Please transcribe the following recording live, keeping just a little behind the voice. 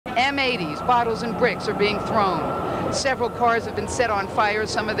M80s, bottles and bricks are being thrown. Several cars have been set on fire.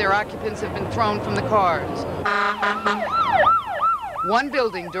 Some of their occupants have been thrown from the cars. One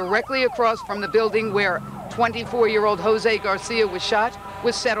building directly across from the building where 24-year-old Jose Garcia was shot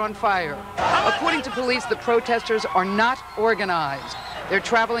was set on fire. According to police, the protesters are not organized. They're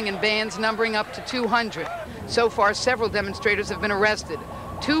traveling in bands numbering up to 200. So far, several demonstrators have been arrested.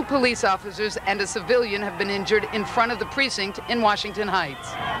 2 police officers and a civilian have been injured in front of the precinct in Washington Heights.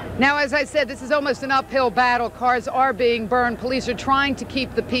 Now, as I said, this is almost an uphill battle. Cars are being burned. Police are trying to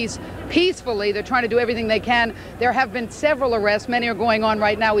keep the peace peacefully. They're trying to do everything they can. There have been several arrests. Many are going on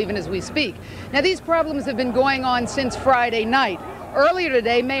right now, even as we speak. Now, these problems have been going on since Friday night. Earlier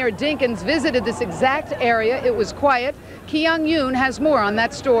today, Mayor Dinkins visited this exact area. It was quiet. Kyung Yoon has more on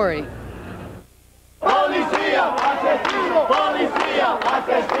that story.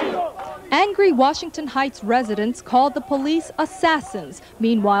 Angry Washington Heights residents called the police assassins,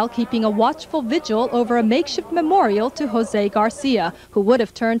 meanwhile keeping a watchful vigil over a makeshift memorial to Jose Garcia, who would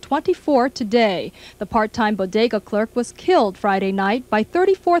have turned 24 today. The part-time bodega clerk was killed Friday night by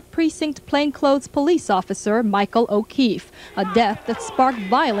 34th Precinct plainclothes police officer Michael O'Keefe, a death that sparked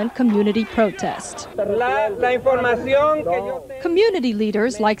violent community protest. Community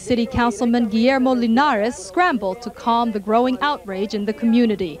leaders like City Councilman Guillermo Linares scrambled to calm the growing outrage in the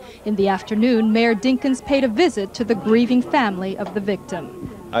community. In the afternoon, Mayor Dinkins paid a visit to the grieving family of the victim.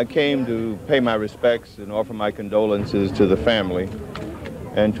 I came to pay my respects and offer my condolences to the family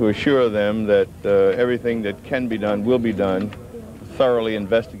and to assure them that everything that can be done will be done to thoroughly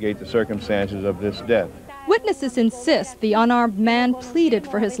investigate the circumstances of this death. Witnesses insist the unarmed man pleaded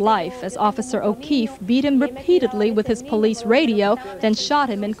for his life as Officer O'Keefe beat him repeatedly with his police radio, then shot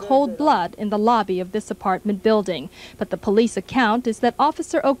him in cold blood in the lobby of this apartment building. But the police account is that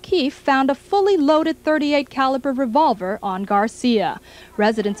Officer O'Keefe found a fully loaded .38 caliber revolver on Garcia.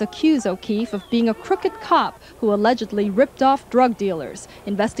 Residents accuse O'Keefe of being a crooked cop who allegedly ripped off drug dealers.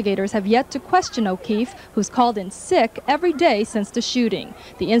 Investigators have yet to question O'Keefe, who's called in sick every day since the shooting.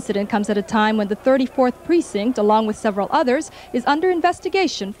 The incident comes at a time when the 34th Precinct, along with several others, is under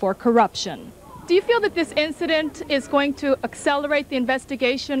investigation for corruption. Do you feel that this incident is going to accelerate the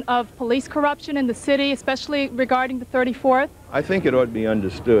investigation of police corruption in the city, especially regarding the 34th? I think it ought to be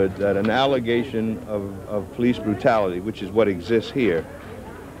understood that an allegation of police brutality, which is what exists here,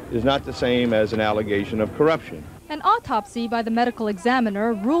 is not the same as an allegation of corruption. An autopsy by the medical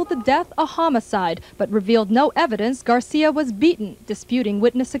examiner ruled the death a homicide, but revealed no evidence Garcia was beaten, disputing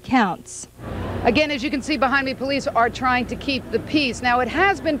witness accounts. Again, as you can see behind me, police are trying to keep the peace. Now, it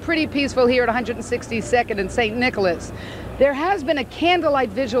has been pretty peaceful here at 162nd and St. Nicholas. There has been a candlelight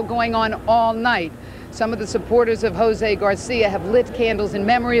vigil going on all night. Some of the supporters of Jose Garcia have lit candles in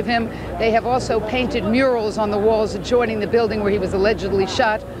memory of him. They have also painted murals on the walls adjoining the building where he was allegedly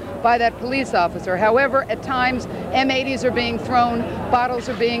shot by that police officer. However, at times, M80s are being thrown, bottles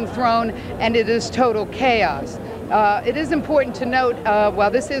are being thrown, and it is total chaos. It is important to note,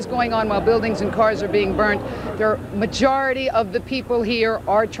 while this is going on, while buildings and cars are being burnt, the majority of the people here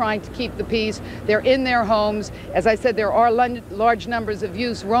are trying to keep the peace. They're in their homes. As I said, there are large numbers of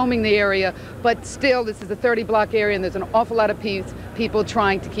youths roaming the area, but still, this is a 30-block area, and there's an awful lot of people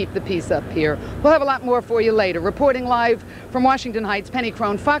trying to keep the peace up here. We'll have a lot more for you later. Reporting live from Washington Heights, Penny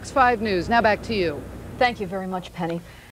Crone, Fox 5 News. Now back to you. Thank you very much, Penny.